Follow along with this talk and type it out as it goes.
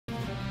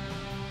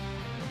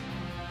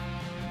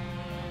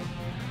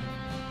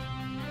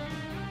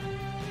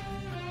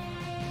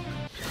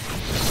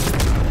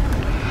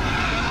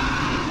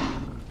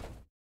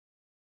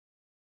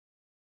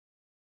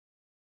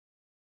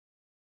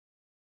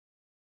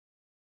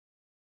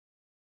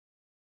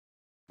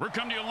We're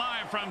coming to you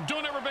live from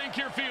Don't Ever Bank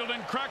Your Field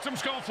in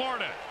Cracksumskull,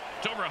 Florida.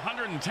 It's over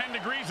 110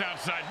 degrees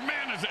outside.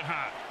 Man, is it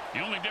hot.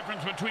 The only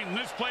difference between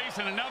this place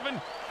and an oven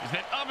is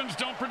that ovens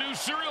don't produce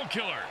serial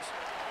killers.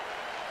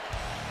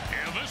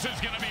 Yeah, this is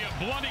going to be a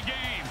bloody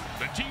game.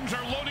 The teams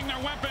are loading their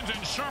weapons and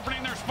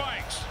sharpening their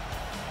spikes.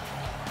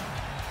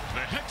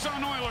 The Hexxon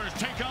Oilers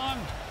take on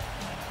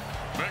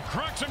the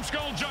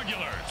Cracksumskull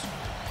Jugulars.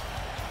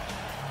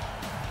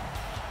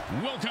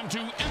 Welcome to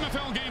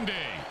MFL Game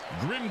Day.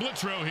 Grim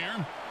Blitzrow here.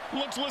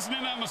 Let's listen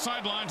in on the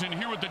sidelines and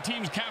hear what the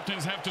team's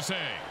captains have to say.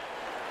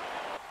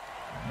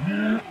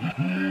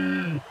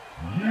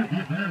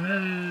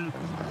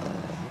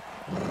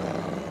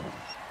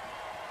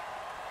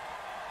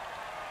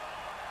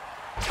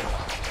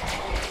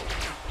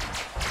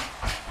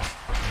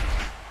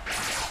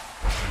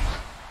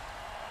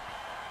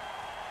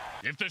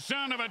 If the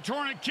sound of a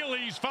torn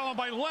Achilles followed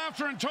by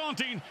laughter and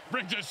taunting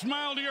brings a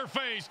smile to your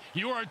face,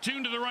 you are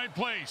tuned to the right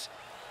place.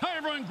 Hi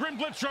everyone, Grim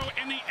Blitzrow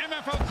and the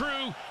MFL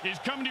crew is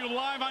coming to you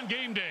live on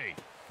game day.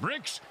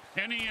 Bricks,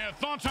 any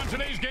thoughts on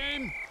today's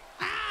game?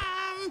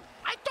 I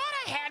thought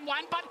I had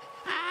one, but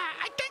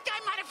I think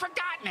I might have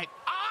forgotten it.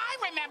 Oh,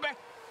 I remember.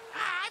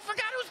 I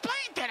forgot who's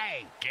playing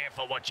today.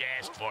 Careful what you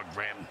asked for,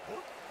 Grim.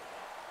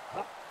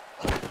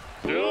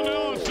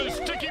 No, it's the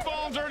sticky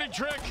ball dirty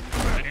trick,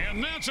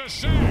 and that's a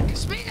sack.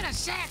 Speaking of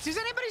sacks, has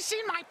anybody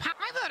seen my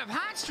I've heard of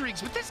hot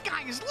streaks, but this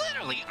guy is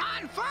literally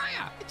on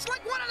fire. It's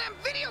like one of them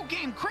video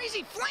game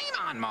crazy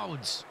flame-on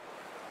modes.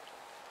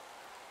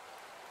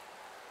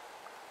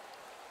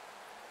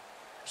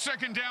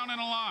 Second down and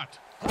a lot.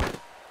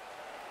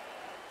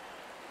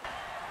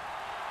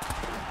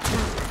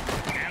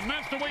 And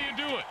that's the way you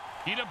do it.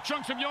 Eat up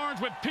chunks of yards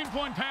with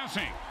pinpoint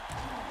passing.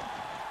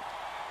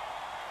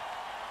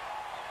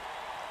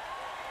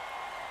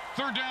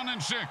 Third down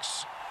and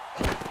 6.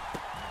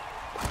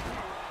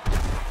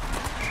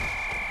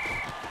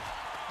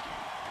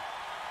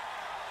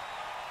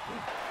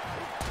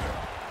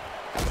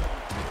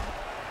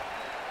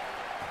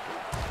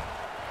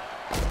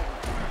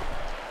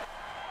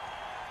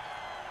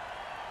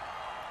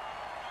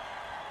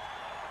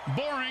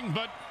 Boring,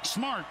 but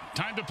smart.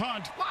 Time to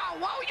punt.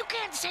 Whoa, you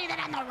can't say that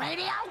on the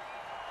radio.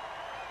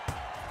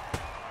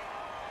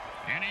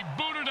 And he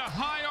booted a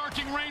high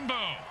arcing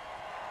rainbow.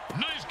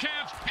 Nice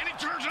catch, and he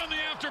turns on the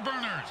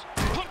afterburners.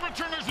 Punt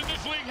returners in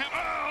this league have...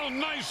 Oh,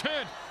 nice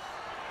hit.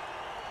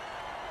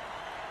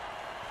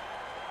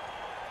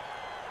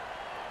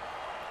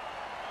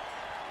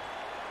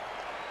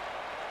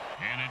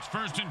 And it's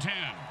 1st and 10.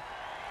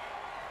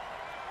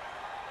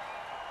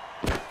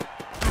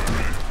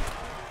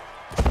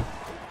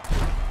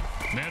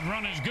 That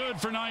run is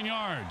good for 9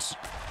 yards.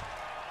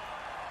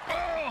 Oh,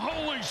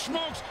 holy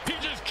smokes. He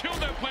just killed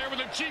that player with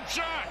a cheap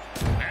shot.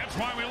 That's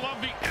why we love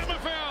the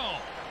MFL.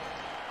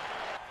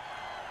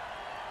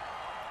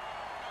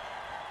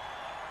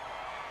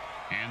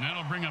 And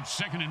that'll bring up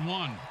 2nd and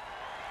 1.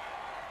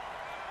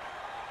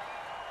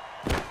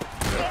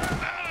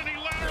 And he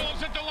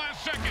laterals at the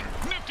last second.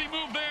 Nifty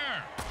move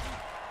there.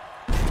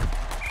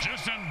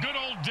 Just some good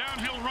old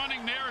downhill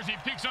running there as he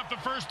picks up the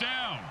 1st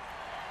down.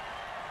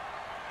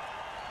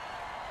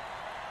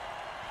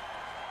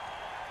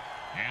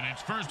 And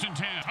it's 1st and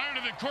 10. Tired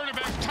of the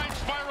quarterback's tight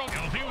spiral.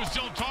 If he was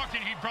still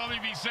talking, he'd probably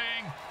be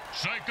saying,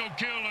 Psycho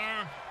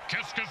killer,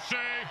 qu'est-ce que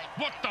c'est?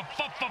 What the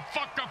fuck?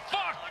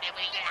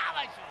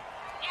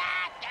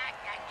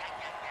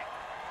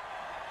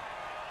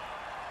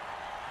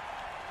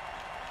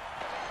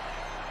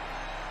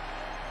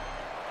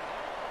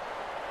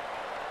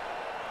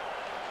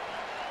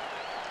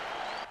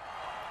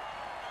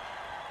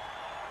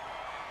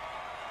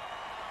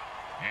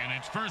 And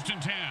it's 1st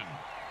and 10.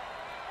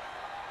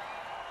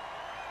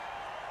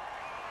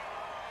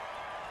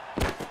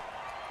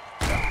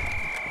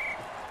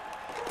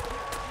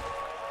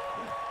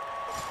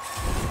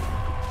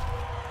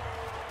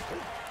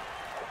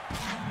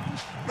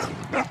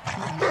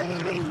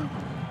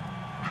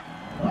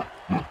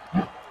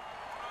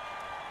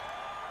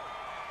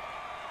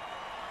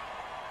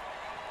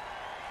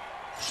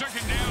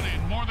 Second down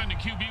and more than the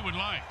QB would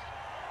like.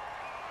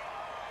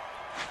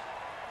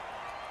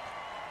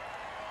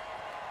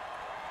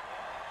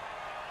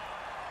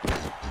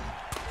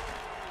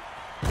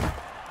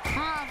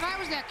 If I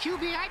was that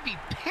QB, I'd be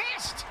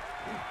pissed.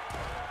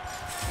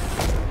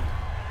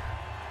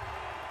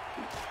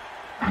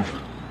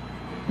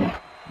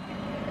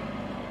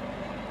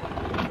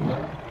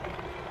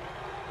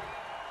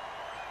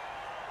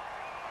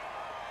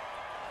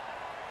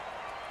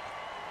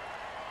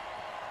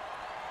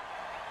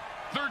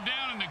 Third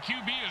down, and the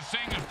QB is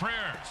saying his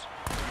prayers.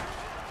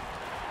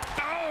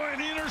 Oh,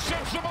 and he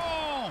intercepts the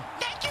ball.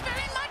 Thank you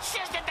very much,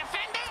 Sister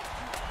Defender.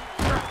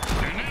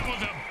 And that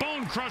was a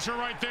bone crusher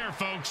right there,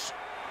 folks.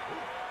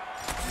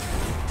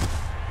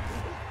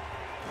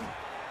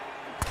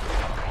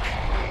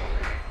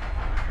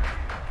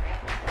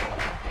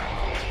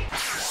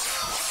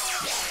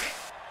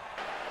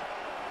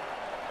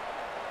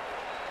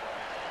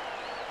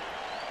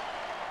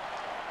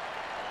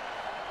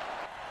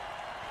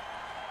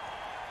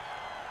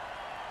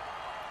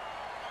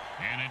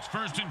 And it's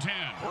 1st and 10.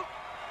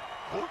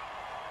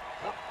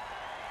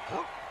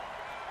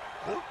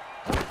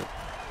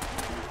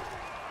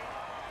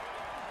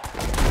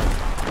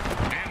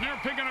 And they're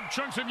picking up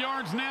chunks of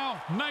yards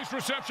now. Nice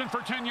reception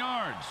for 10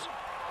 yards.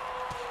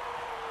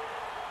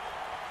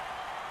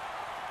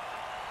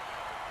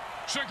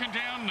 2nd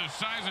down, the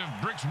size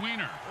of Brick's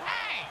wiener.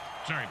 Hey!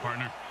 Sorry,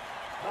 partner.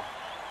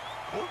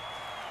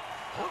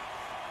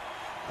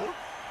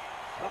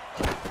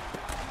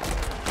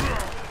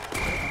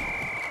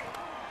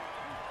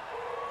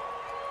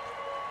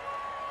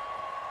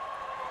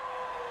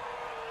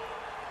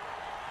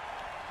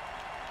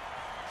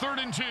 Third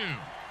and 2.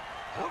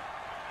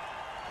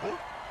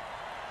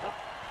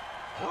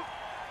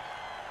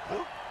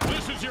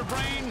 This is your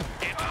brain.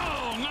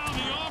 Oh, now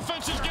the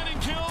offense is getting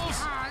kills.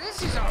 Oh,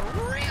 this is a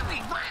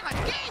really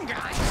violent game,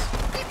 guys.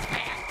 It's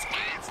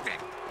fantastic.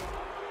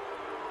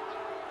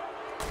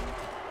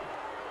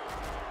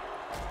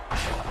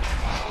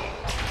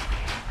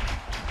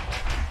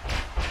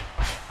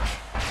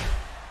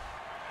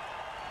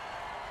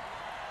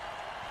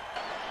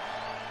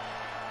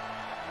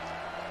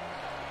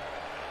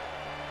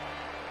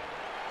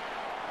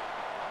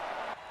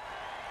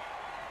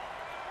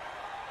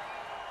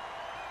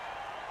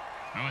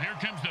 Well, here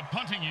comes the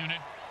punting unit.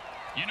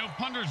 You know,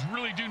 punters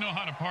really do know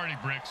how to party,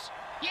 Bricks.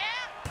 Yeah?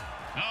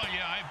 Oh,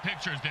 yeah, I have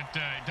pictures that,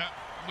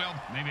 well,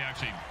 maybe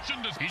actually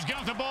shouldn't have. He's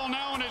got the ball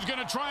now and is going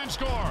to try and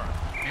score.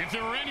 If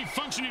there were any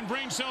functioning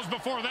brain cells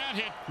before that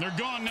hit, they're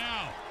gone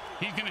now.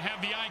 He's going to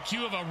have the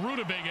IQ of a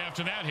rutabaga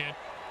after that hit.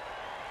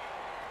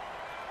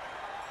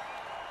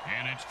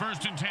 And it's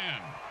 1st and 10.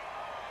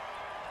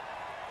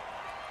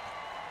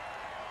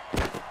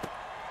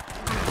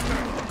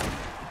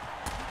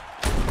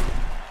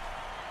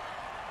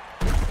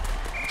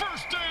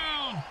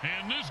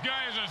 And this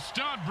guy is a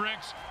stud,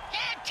 Bricks.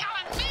 You're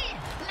telling me.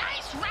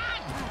 Nice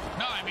run.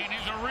 No, I mean,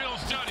 he's a real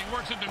stud. He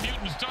works at the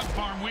Mutant Stud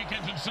Farm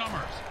weekends and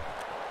summers.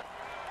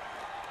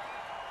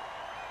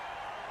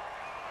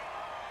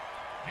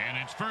 And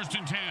it's 1st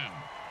and 10.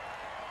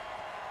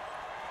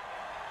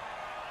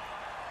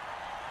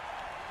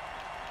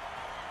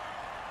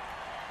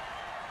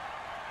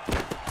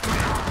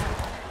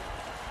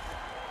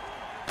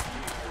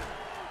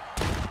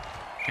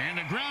 And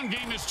the ground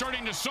game is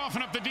starting to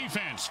soften up the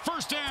defense.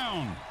 1st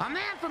down. A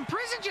man from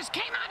prison just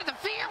came out of the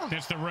field.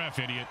 That's the ref,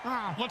 idiot.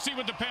 Oh. Let's see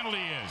what the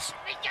penalty is.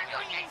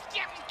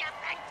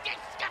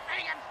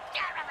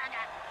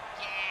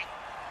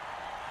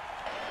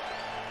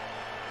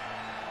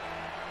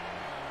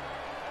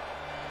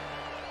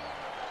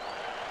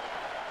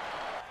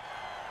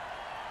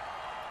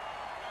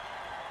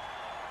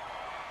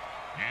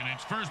 And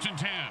it's 1st and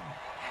 10.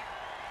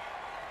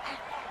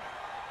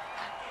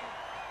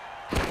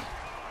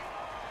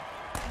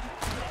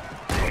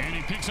 And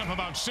he picks up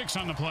about 6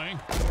 on the play.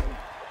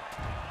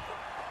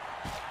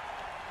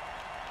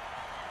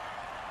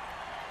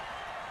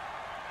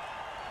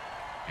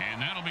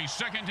 And that'll be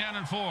 2nd down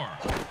and 4. Oh,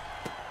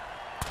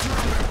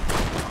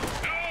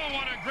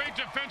 what a great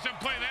defensive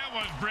play that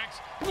was, Bricks,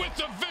 with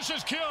the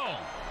vicious kill.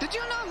 Did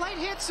you know late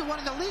hits are one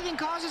of the leading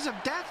causes of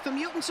death for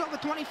mutants over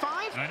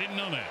 25? I didn't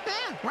know that.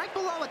 Yeah, right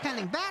below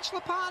attending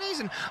bachelor parties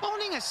and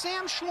owning a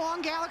Sam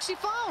Schlong Galaxy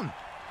phone.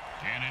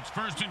 And it's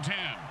 1st and 10.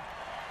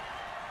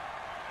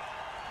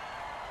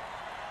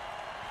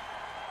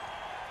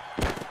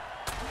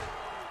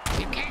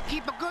 You can't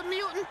keep a good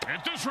mutant.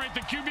 At this rate,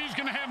 the QB's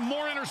going to have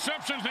more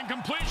interceptions than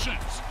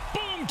completions.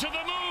 Boom, to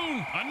the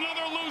moon.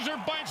 Another loser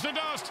bites the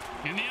dust.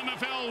 In the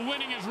MFL,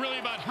 winning is really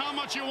about how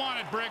much you want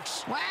it,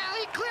 Bricks. Well,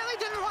 he clearly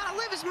didn't want to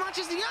live as much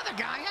as the other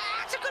guy.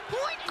 That's a good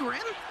point,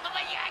 Grim.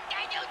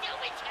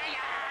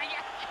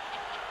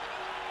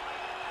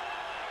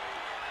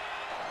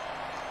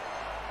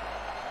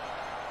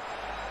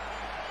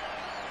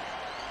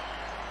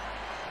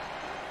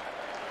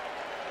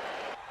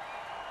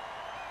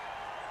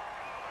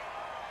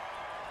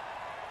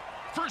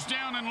 First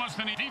down and less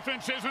than a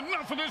defense says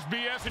enough of this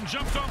BS and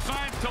jumps off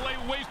sides to lay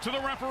waste to the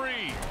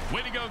referee.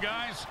 Way to go,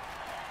 guys.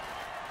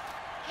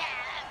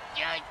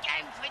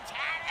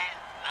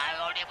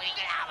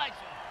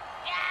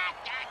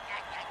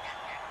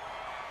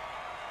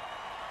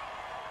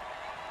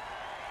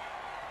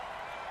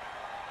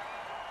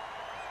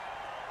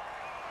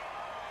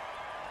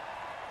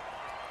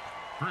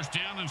 First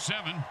down and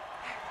 7.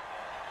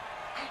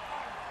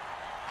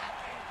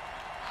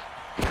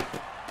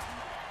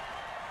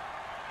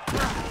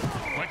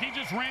 Like he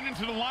just ran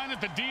into the line at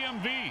the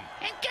DMV.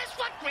 And guess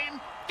what, Grim?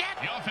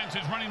 The offense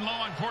is running low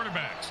on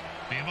quarterbacks.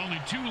 They have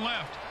only 2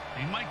 left.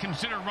 They might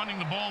consider running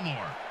the ball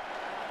more.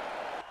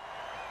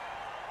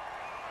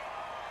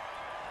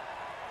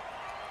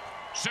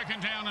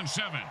 Second down and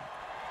 7.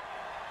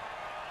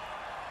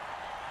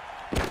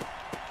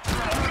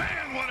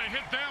 Man, what a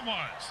hit that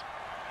was.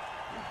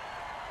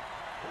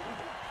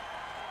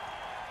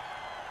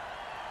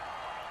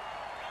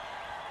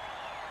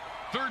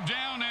 Third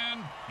down,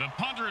 and the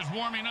punter is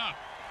warming up.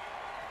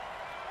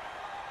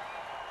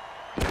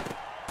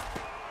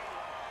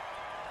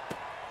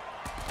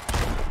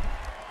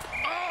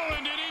 Oh,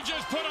 and did he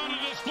just put on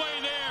a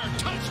display there?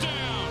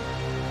 Touchdown!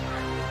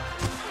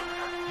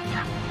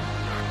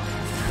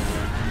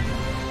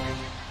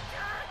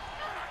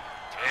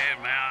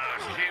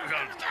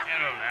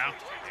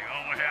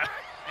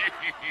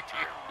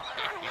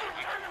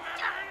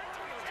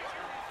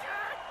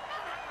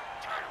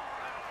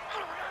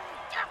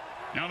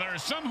 Now, there are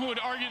some who would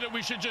argue that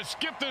we should just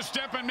skip this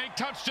step and make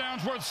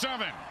touchdowns worth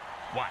 7.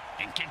 What,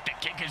 and kick the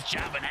kicker's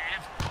job in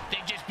half? They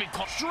just be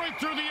called Straight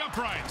through the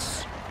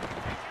uprights.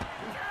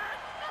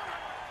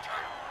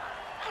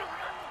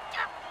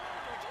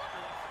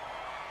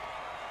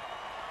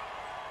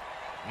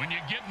 When you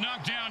get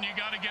knocked down, you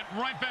got to get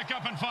right back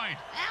up and fight.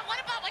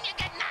 What about when you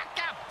get knocked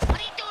up? What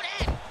do you do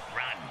then?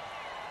 run.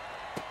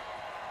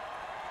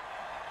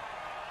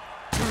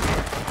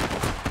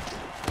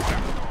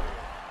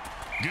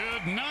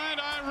 Good night,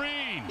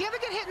 Irene. You ever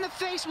get hit in the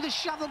face with a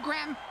shovel,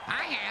 Graham?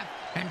 I have.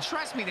 And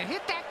trust me, the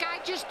hit that guy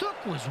just took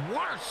was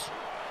worse.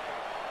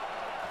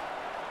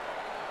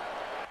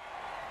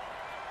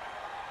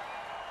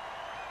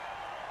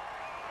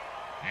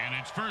 And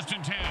it's 1st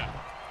and 10.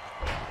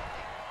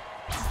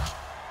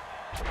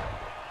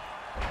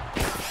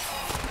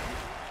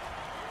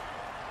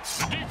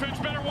 The defense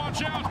better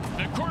watch out.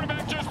 The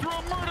quarterback just threw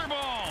a murder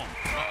ball.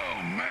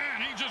 Oh,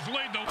 man, he just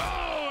laid the...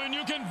 Oh, and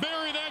you can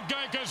bury that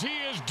guy because he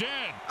is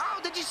dead. Oh,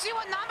 did you see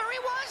what number he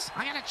was?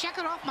 I gotta check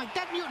it off my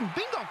Dead Mutant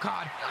bingo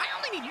card. I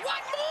only need one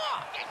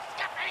more.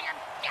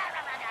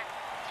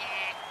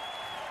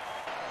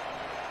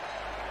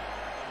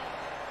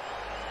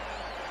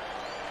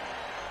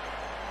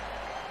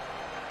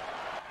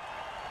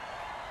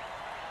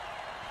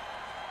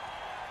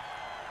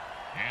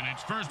 And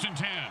it's 1st and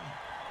 10.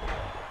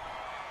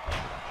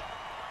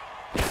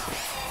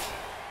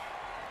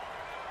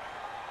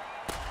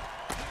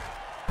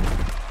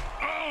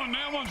 Oh, and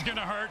that one's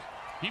gonna hurt.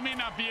 He may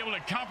not be able to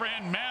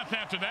comprehend math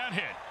after that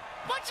hit.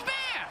 What's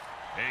math?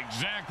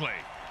 Exactly.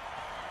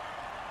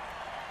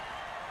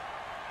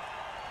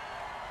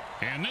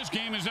 And this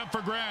game is up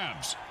for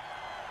grabs.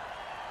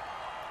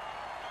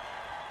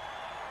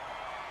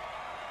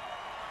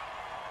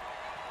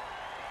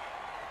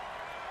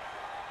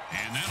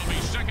 And that'll be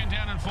 2nd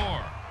down and 4.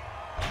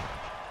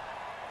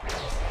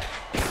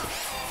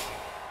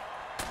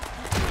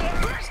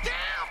 First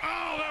down!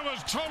 Oh, that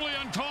was totally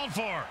uncalled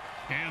for.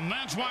 And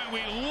that's why we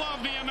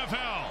love the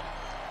MFL.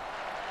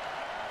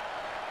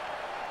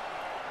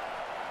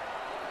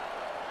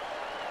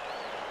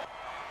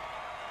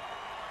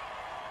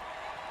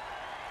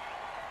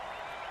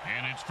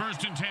 And it's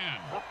 1st and 10.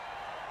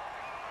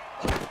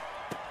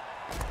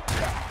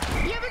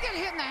 You ever get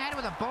hit in the head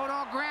with a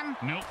bulldog, Grim?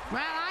 Nope.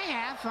 Well, I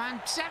have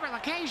on several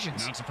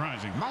occasions. Not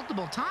surprising.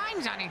 Multiple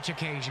times on each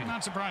occasion.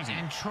 Not surprising.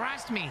 And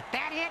trust me,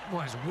 that hit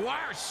was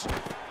worse.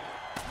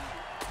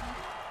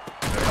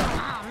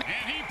 Oh, man.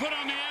 And he put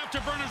on the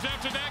afterburners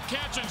after that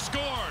catch and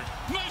scored.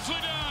 Nicely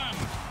done.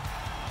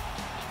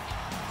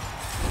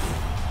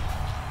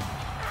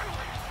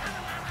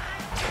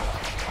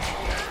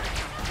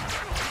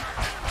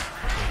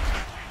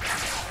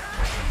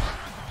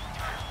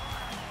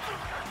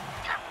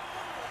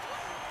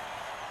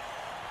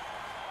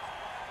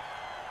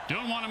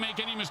 Don't want to make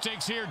any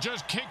mistakes here.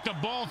 Just kick the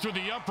ball through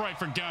the upright,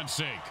 for God's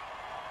sake.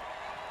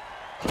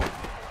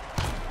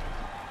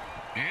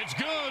 It's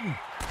good.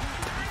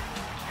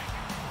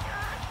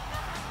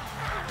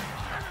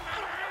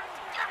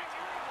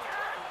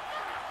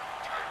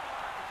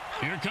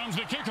 Here comes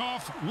the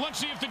kickoff. Let's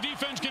see if the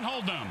defense can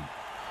hold them.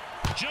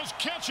 Just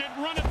catch it,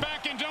 run it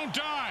back, and don't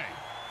die.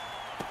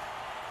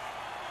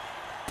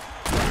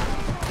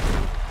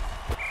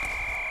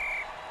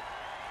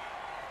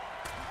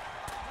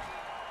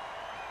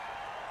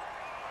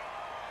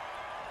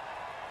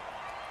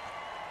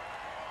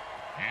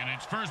 And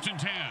it's 1st and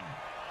 10.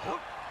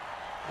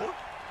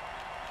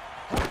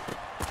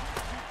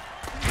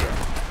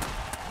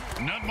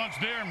 Not much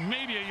there,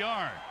 maybe a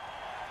yard.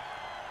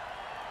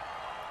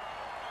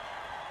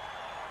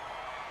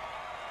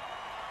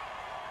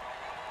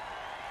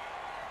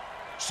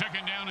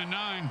 Second down and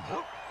 9.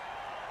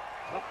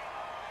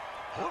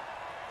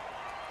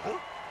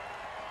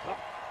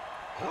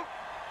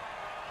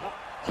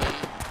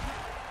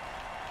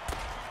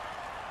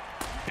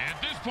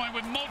 At this point,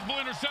 with multiple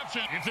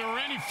interceptions, if there were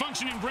any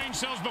functioning brain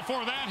cells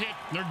before that hit,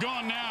 they're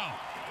gone now.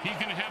 He's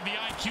going to have the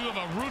IQ of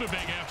a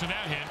rutabaga after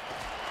that hit.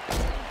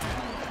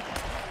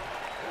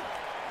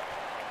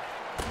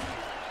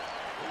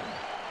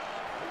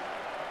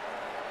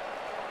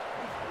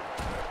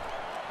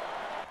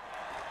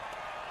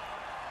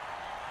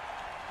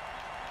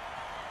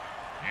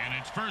 And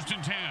it's 1st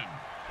and 10.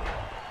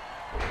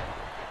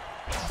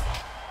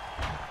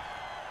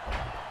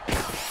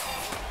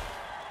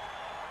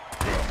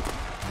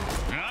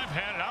 I've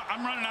had it.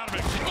 I'm running out of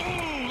it.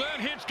 Ooh, that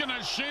hit's going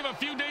to shave a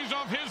few days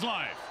off his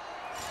life.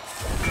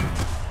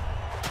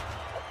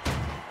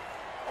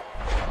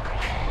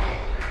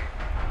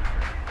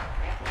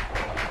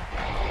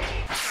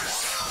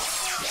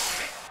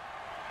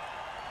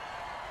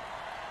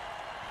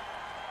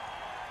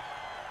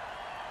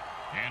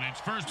 And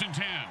it's 1st and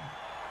 10.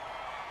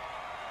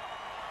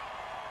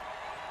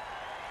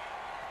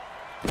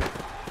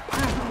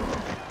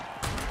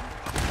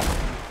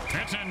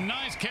 That's a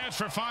nice catch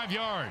for 5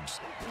 yards.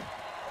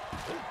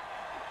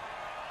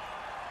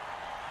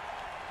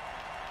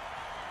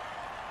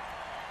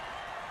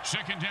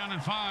 Second down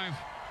and 5.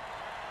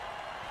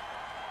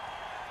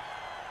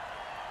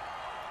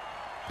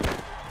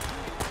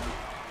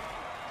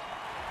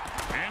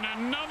 And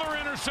another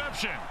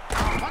interception.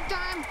 One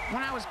time,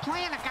 when I was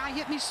playing, a guy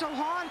hit me so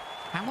hard,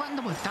 I went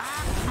into a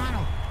dark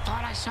tunnel.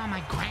 Thought I saw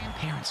my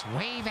grandparents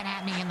waving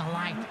at me in the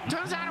light.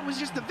 Turns out it was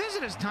just the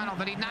visitor's tunnel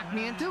that he knocked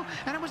me into,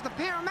 and it was the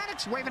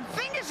paramedics waving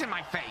fingers in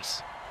my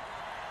face.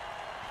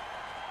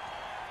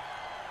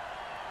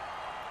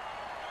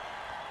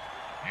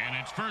 And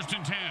it's 1st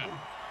and 10.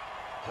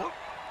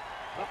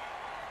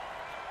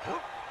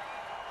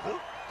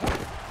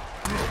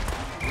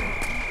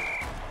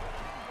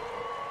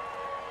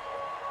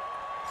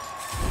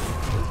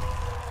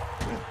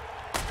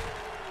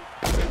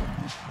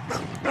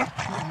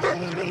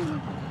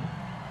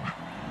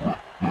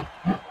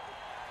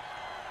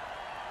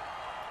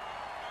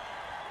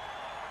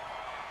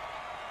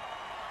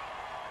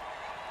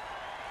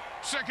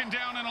 Second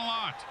down and a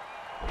lot.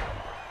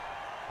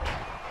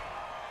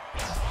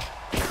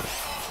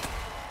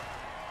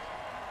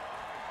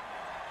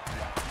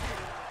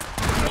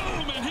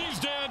 Boom, and he's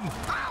dead.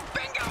 Oh,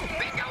 bingo,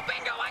 bingo,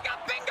 bingo. I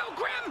got bingo,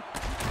 Grim.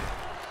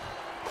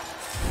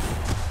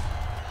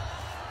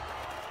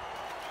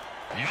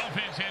 The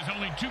offense has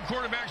only 2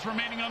 quarterbacks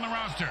remaining on the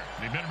roster.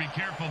 They better be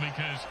careful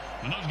because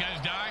when those guys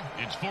die,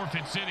 it's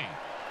forfeit city.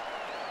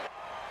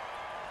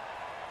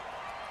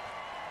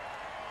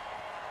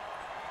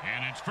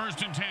 And it's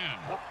 1st and 10.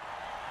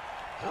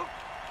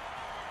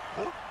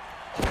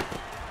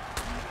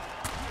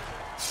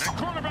 The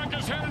quarterback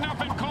has had enough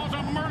and calls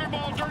a murder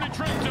ball dirty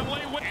trick to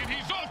lay away. And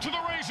he's off to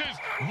the races.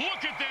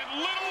 Look at that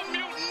little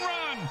mutant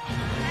run.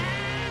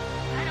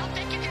 I don't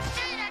think you can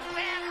say that,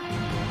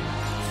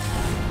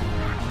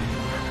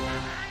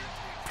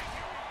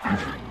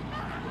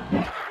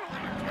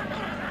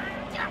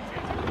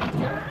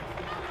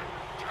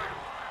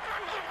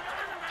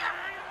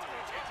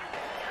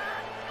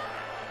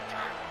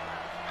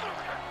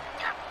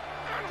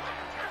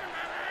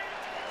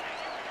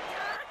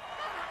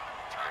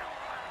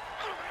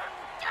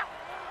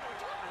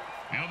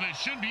 Well, this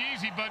should be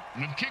easy, but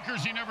with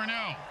kickers, you never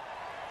know.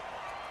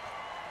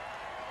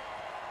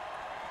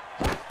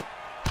 The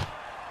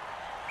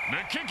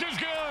kick is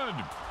good.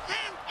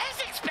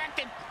 As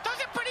expected,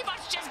 those are pretty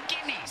much just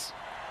gimmies.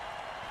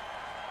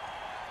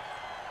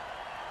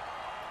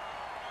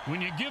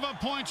 When you give up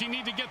points, you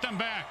need to get them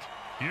back.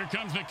 Here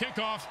comes the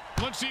kickoff.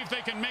 Let's see if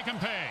they can make them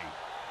pay.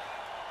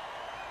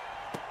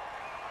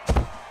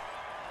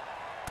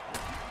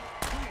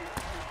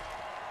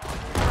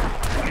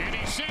 And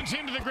he sends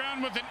him to the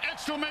ground with an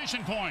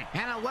exclamation point.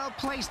 And a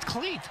well-placed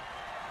cleat.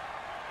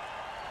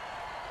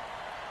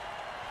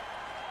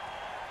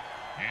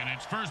 And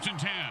it's 1st and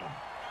 10.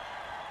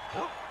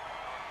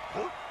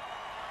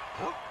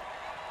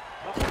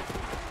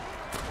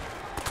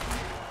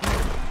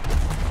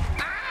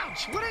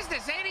 Ouch! What is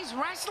this, 80s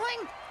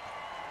wrestling?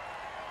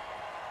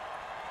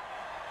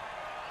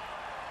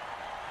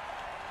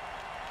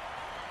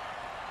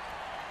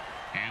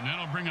 And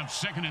that'll bring up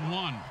 2nd and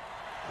 1.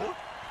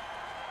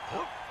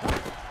 Oh,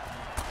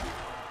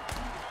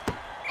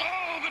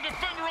 the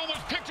defender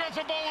almost picked off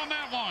the ball on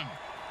that one.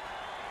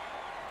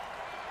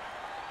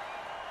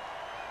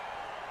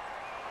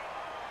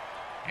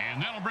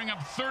 And that'll bring up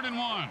 3rd and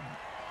 1.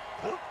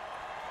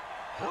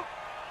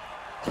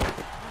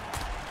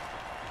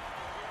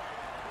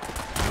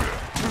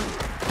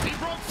 He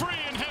broke free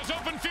and has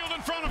open field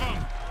in front of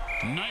him.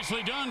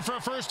 Nicely done for a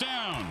 1st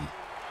down.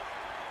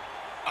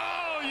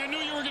 Oh, you knew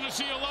you were going to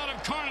see a lot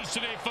of carnage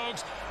today,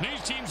 folks.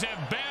 These teams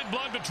have bad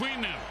blood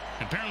between them.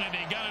 Apparently,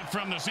 they got it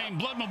from the same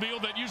bloodmobile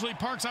that usually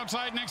parks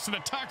outside next to the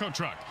taco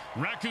truck.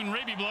 Raccoon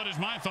rabies blood is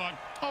my thought.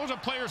 Always a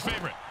player's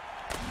favorite.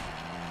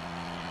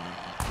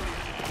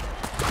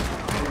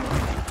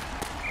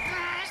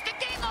 Is the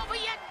game over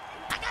yet?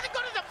 I gotta go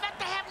to the vet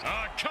to have...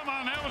 Oh, come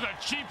on, that was a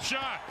cheap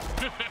shot.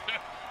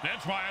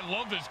 That's why I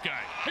love this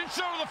guy. And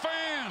so do the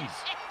fans.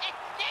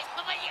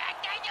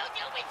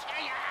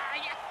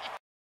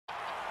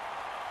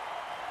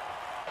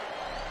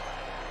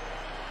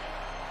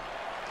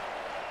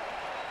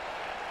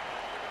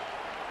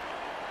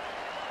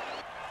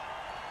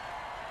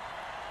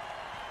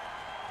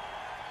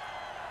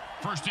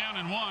 First down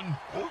and 1.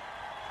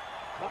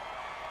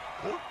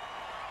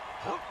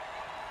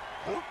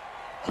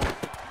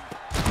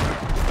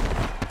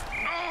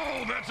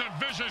 Oh, that's a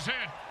vicious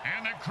hit,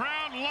 and the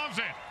crowd loves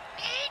it.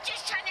 He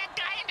just turned that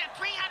guy into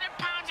 300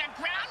 pounds of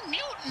ground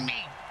mutant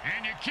meat.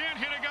 And you can't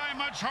hit a guy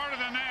much harder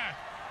than that.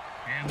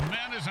 And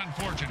that is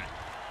unfortunate.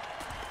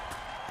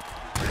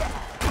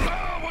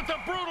 Oh, what a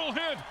brutal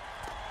hit.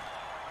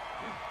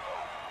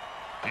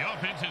 The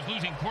offense is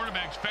losing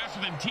quarterbacks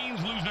faster than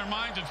teams lose their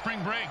minds at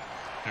spring break.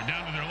 They're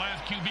down to their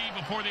last QB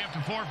before they have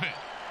to forfeit.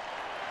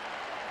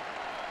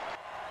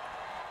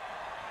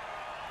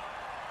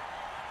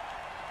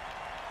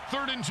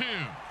 Third and 2.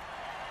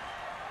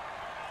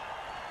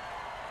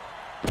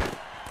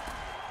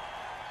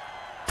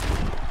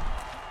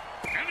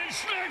 And he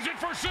snags it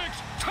for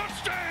 6.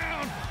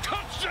 Touchdown!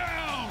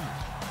 Touchdown!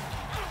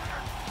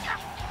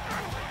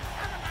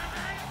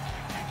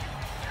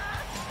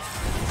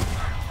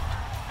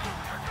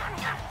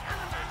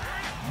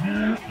 Well,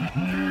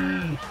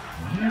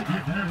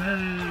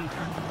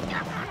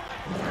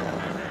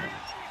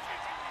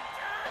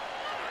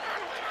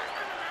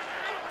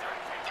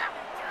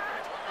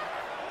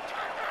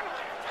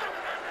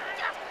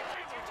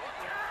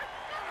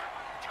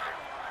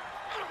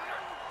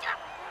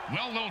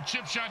 little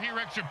chip shot here,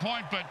 extra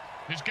point, but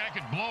this guy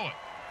could blow it.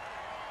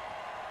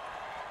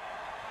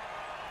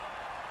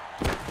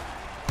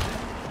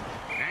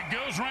 It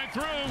goes right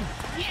through.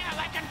 Yeah,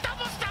 like a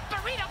double-stuffed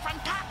burrito from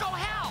Taco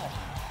Hell.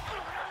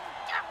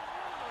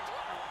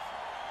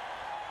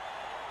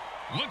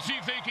 Let's see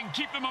if they can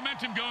keep the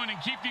momentum going and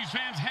keep these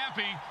fans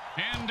happy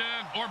and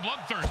or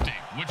bloodthirsty,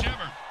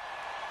 whichever.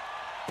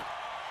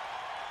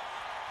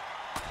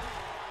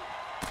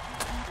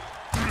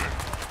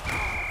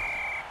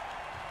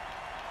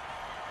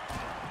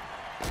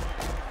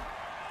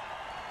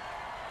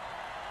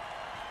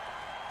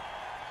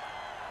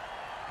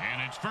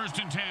 And it's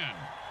 1st and 10.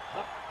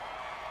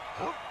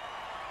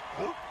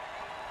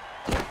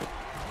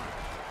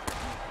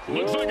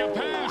 Looks like a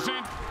pass,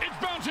 and it's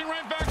bouncing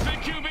right back to the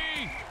QB.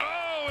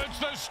 Oh, it's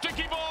the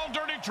sticky ball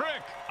dirty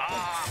trick.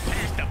 Ah,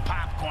 pass the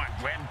popcorn,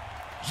 Grim.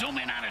 Zoom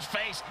in on his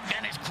face,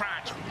 then his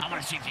crotch. I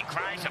want to see if he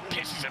cries or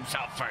pisses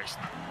himself first.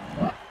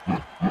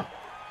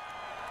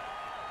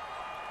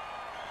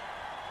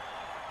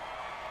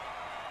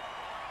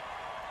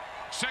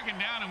 Second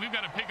down, and we've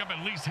got to pick up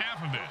at least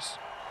half of this.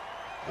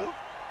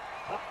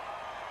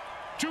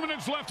 2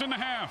 minutes left in the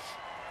half.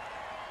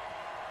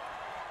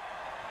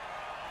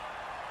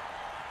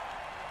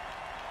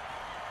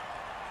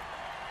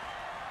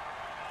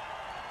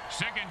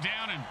 Second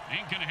down, and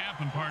ain't gonna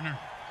happen, partner.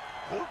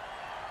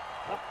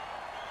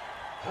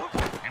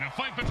 In a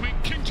fight between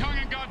King Kong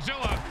and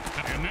Godzilla,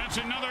 and that's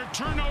another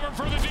turnover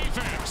for the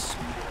defense.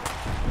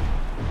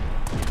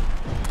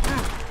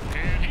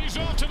 And he's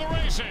off to the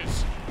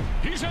races.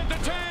 He's at the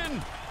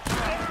 10.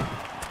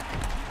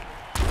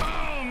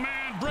 Oh,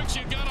 man, Bricks,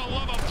 you gotta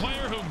love a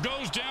player who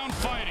goes down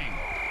fighting.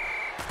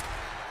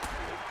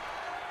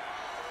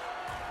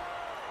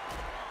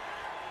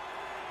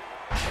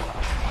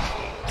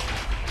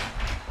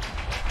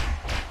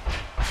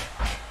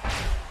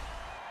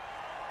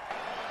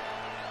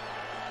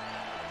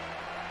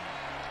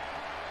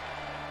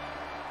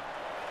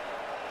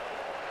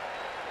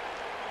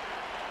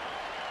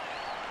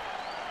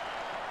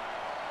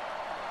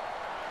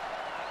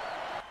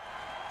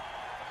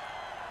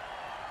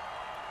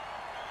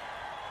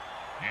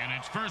 And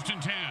it's 1st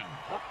and 10.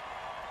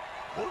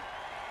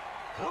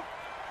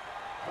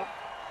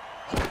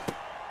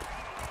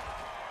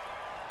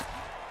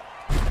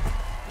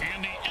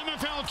 And the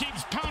MFL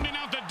keeps pounding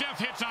out the death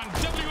hits on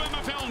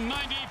WMFL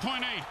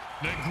 98.8.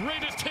 The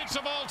greatest hits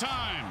of all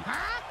time.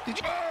 Huh? Did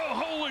you? Oh,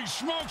 holy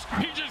smokes.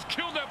 He just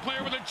killed that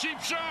player with a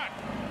cheap shot.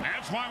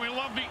 That's why we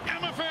love the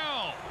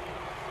MFL.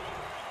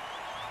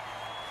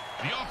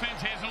 The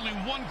offense has only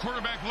one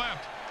quarterback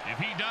left. If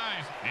he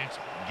dies, it's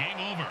game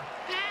over.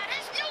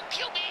 This new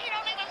QB, he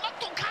don't even look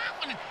too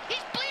confident.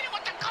 He's bleeding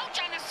with the coach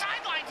on the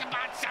sidelines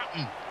about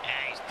something. Yeah,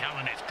 he's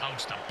telling his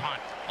coach to punt.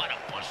 What a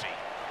pussy.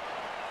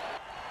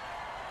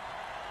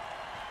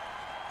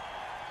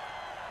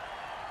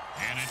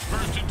 And it's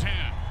 1st and 10.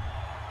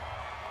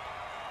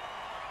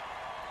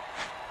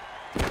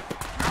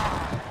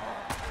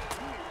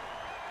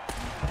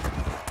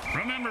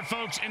 Remember,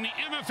 folks, in the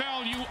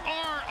MFL, you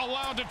are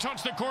allowed to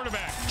touch the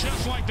quarterback,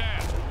 just like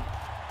that.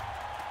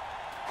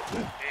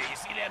 Hey, you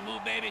see that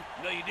move, baby?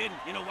 No, you didn't.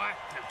 You know why?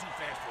 I'm too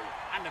fast for you.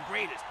 I'm the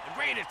greatest. The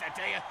greatest, I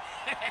tell you.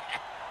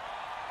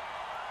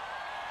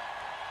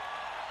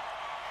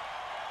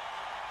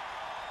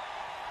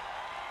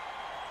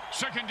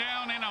 Second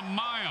down and a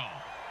mile.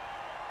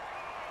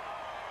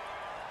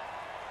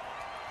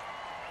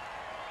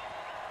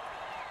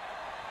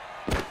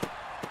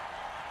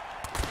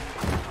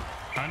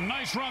 A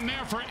nice run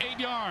there for 8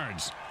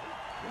 yards.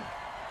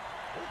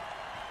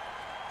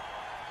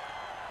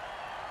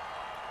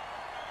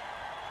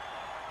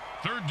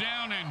 Third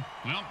down and,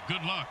 well,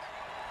 good luck.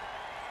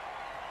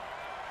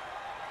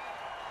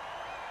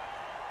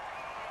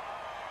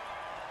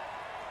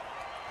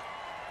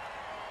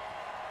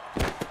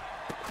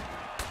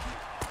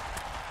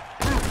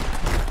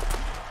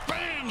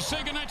 Bam!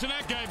 Say goodnight to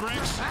that guy,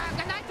 Bricks.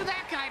 Good night to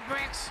that guy,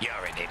 Bricks.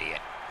 You're an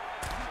idiot.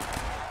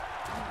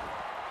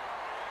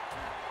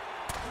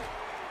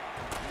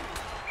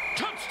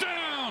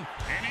 Touchdown!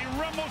 And he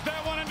rumbles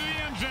that one into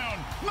the end zone.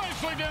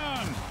 Nicely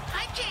done.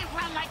 I can't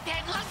run like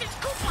that unless it's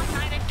coupon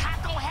night at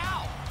Taco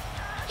Hell.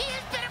 He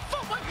has better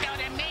footwork though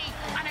than me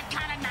on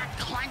account of not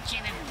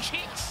clenching and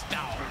kicks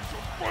though.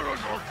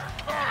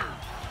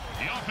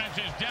 The offense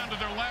is down to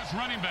their last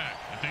running back.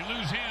 If they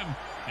lose him,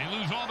 they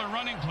lose all their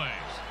running plays.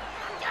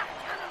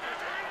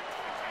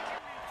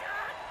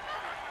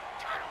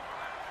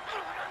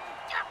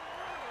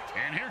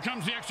 And here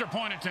comes the extra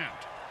point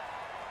attempt.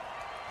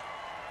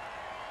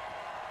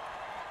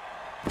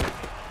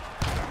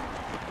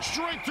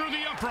 Straight through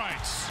the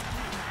uprights.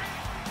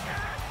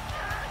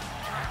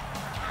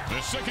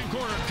 The second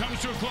quarter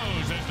comes to a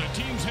close as the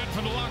teams head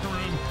for the locker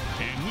room,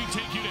 and we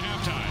take you to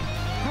halftime.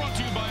 Brought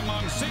to you by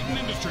Monsatan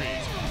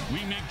Industries.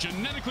 We make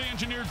genetically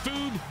engineered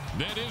food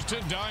that is to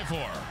die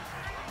for.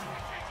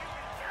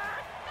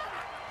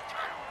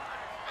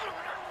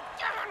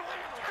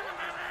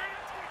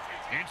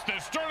 It's the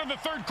start of the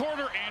third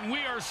quarter, and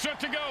we are set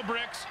to go,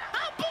 Bricks.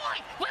 Oh,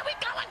 boy! Where we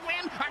going,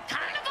 Grim? A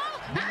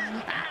carnival?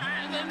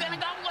 We're gonna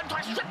go to a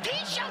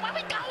striptease show. Where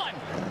we going?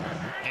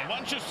 Hey, why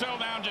don't you settle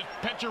down? Just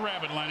pet your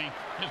rabbit, Lenny.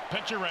 Just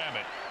pet your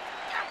rabbit.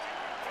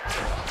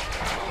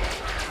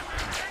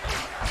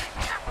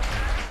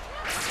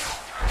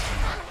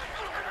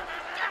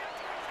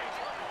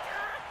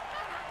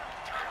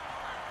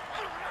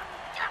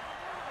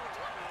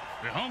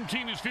 The home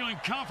team is feeling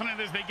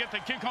confident as they get the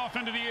kickoff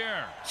into the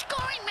air.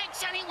 Scoring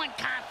makes anyone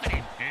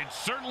confident. It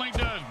certainly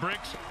does,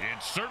 Bricks.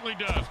 It certainly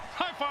does.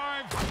 High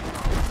five!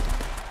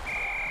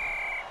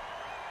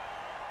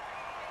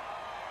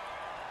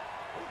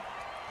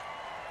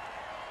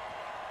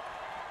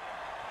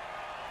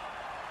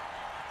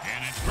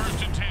 And it's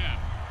 1st and 10.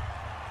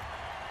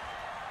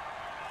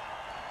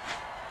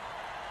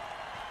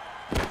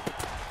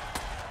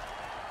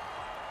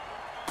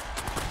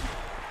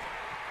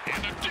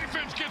 And the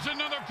defense gets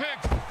another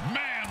pick.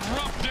 Man,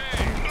 rough day.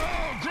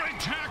 Oh, great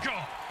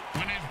tackle.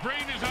 When his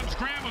brain is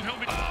unscrambled, he'll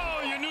be...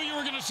 Oh, you knew you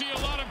were going to see a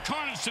lot of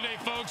carnage today,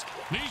 folks.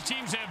 These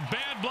teams have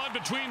bad blood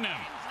between them.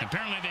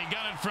 Apparently, they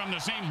got it from the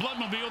same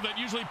bloodmobile that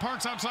usually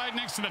parks outside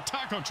next to the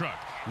taco truck.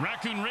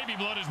 Raccoon rabies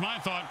blood is my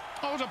thought.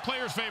 Always a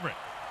player's favorite.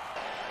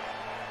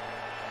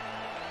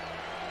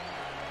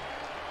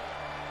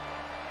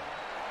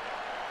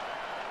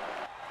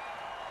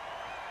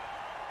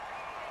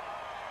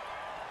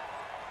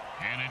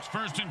 And it's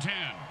 1st and 10.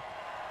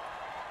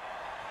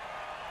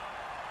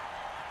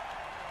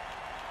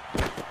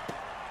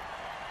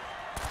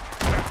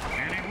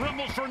 And he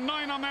rumbles for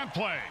 9 on that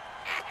play.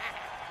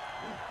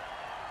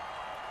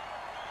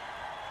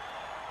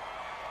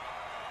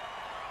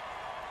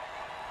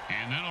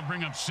 And that'll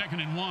bring up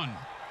 2nd and 1.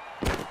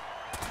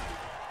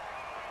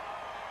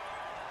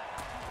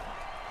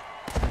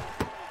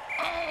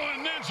 Oh,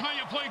 and that's how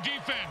you play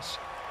defense.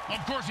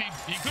 Of course, he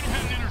could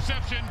have had an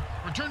interception,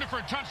 returned it for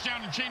a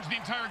touchdown, and changed the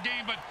entire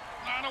game, but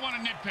I don't want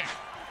to nitpick.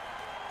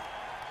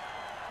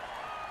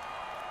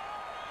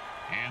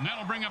 And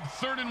that'll bring up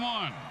 3rd and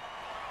 1.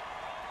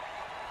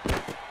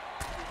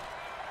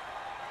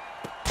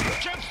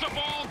 Catch the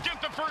ball, get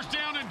the first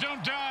down, and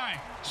don't die.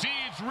 See,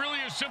 it's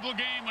really a simple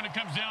game when it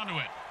comes down to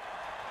it.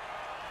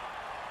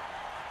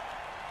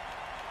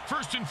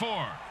 1st and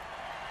 4.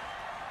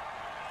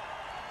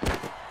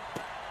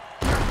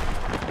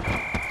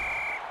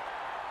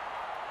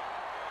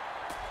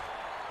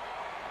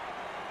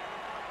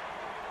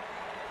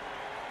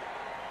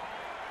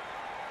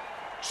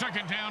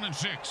 Second down and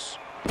 6.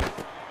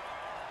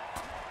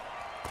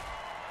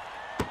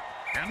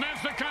 And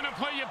that's the kind of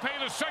play you pay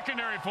the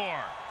secondary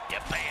for. You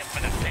pay it for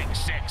the pick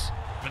 6.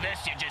 For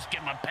this, you just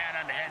give them a pat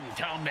on the head and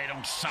tell them they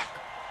don't suck.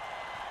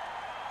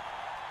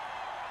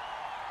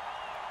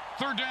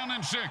 3rd down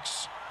and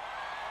 6.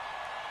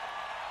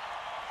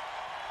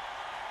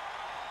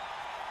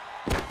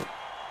 And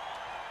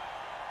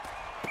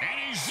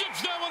he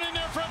zips that one in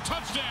there for a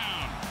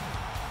touchdown.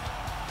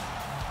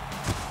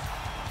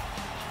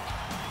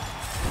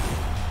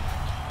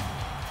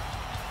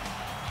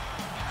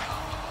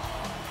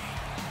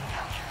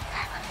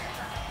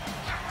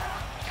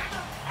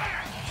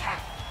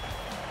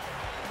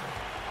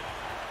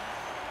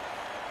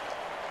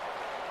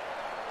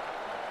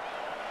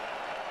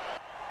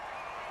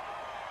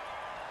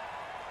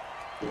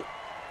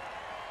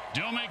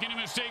 Don't make any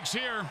mistakes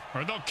here,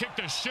 or they'll kick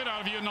the shit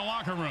out of you in the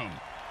locker room.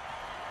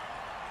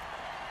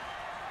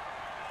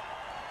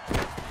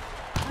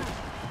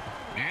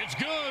 It's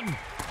good.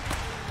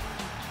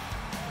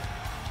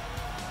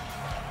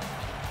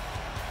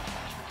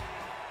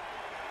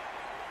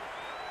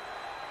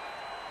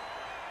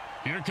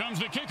 Here comes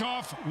the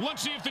kickoff.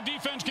 Let's see if the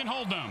defense can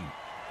hold them.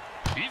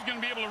 He's going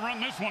to be able to run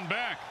this one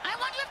back. I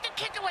wonder if the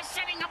kicker was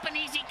setting up an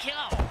easy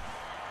kill.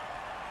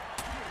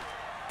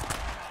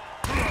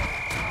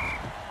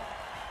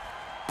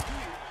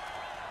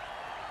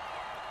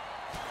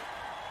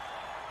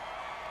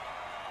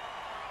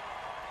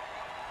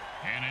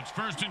 And it's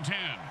 1st and 10.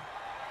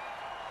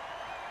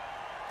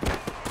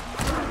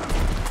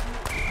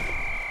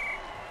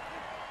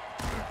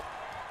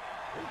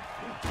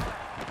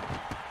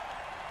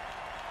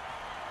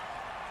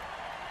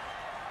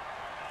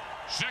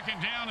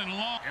 Second down and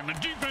long. And the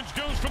defense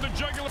goes for the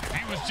jugular. If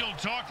he was still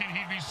talking,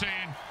 he'd be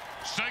saying,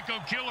 Psycho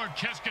killer,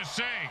 qu'est-ce que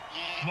c'est?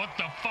 What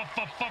the fuck?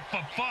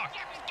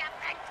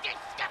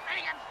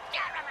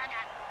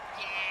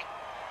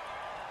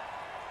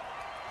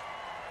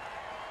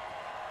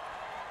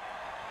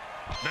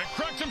 The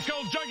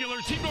Cracksumskull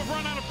Jugulars seem to have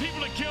run out of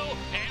people to kill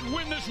and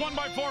win this one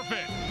by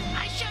forfeit.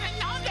 I should have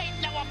known they'd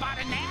know about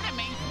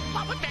anatomy.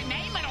 What with their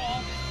name and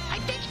all.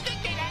 I didn't think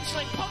they'd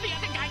actually pull the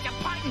other guys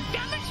apart and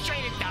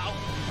demonstrate it, though.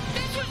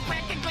 This was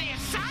practically a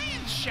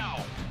science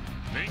show.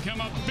 They come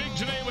up big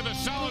today with a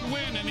solid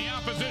win, and the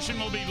opposition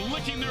will be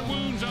licking their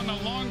wounds on the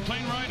long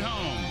plane ride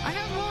home. I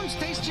heard wounds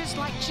taste just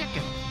like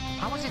chicken.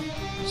 How was it?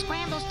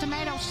 Scrambled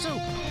tomato soup.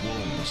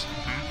 Wounds.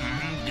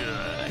 Good.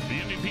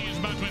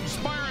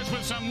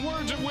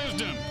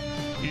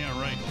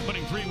 right.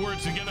 Putting 3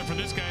 words together for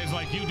this guy is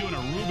like you doing a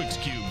Rubik's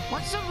Cube.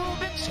 What's a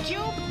Rubik's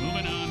Cube?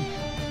 Moving on.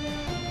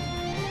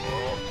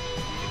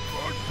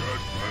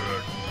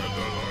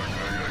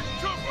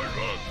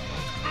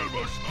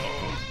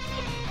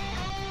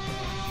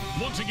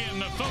 Once again,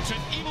 the folks at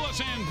Evil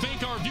SN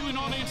thank our viewing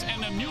audience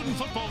and the Mutant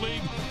Football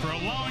League for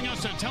allowing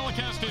us to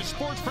telecast this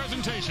sports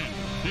presentation.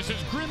 This is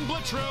Grim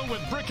Blitzrow with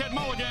Brickhead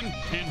Mulligan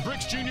and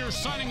Bricks Jr.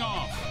 signing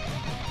off.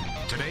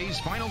 Today's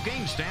final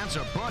game stats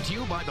are brought to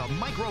you by the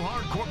Micro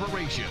Hard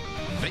Corporation.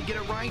 They get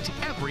it right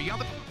every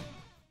other...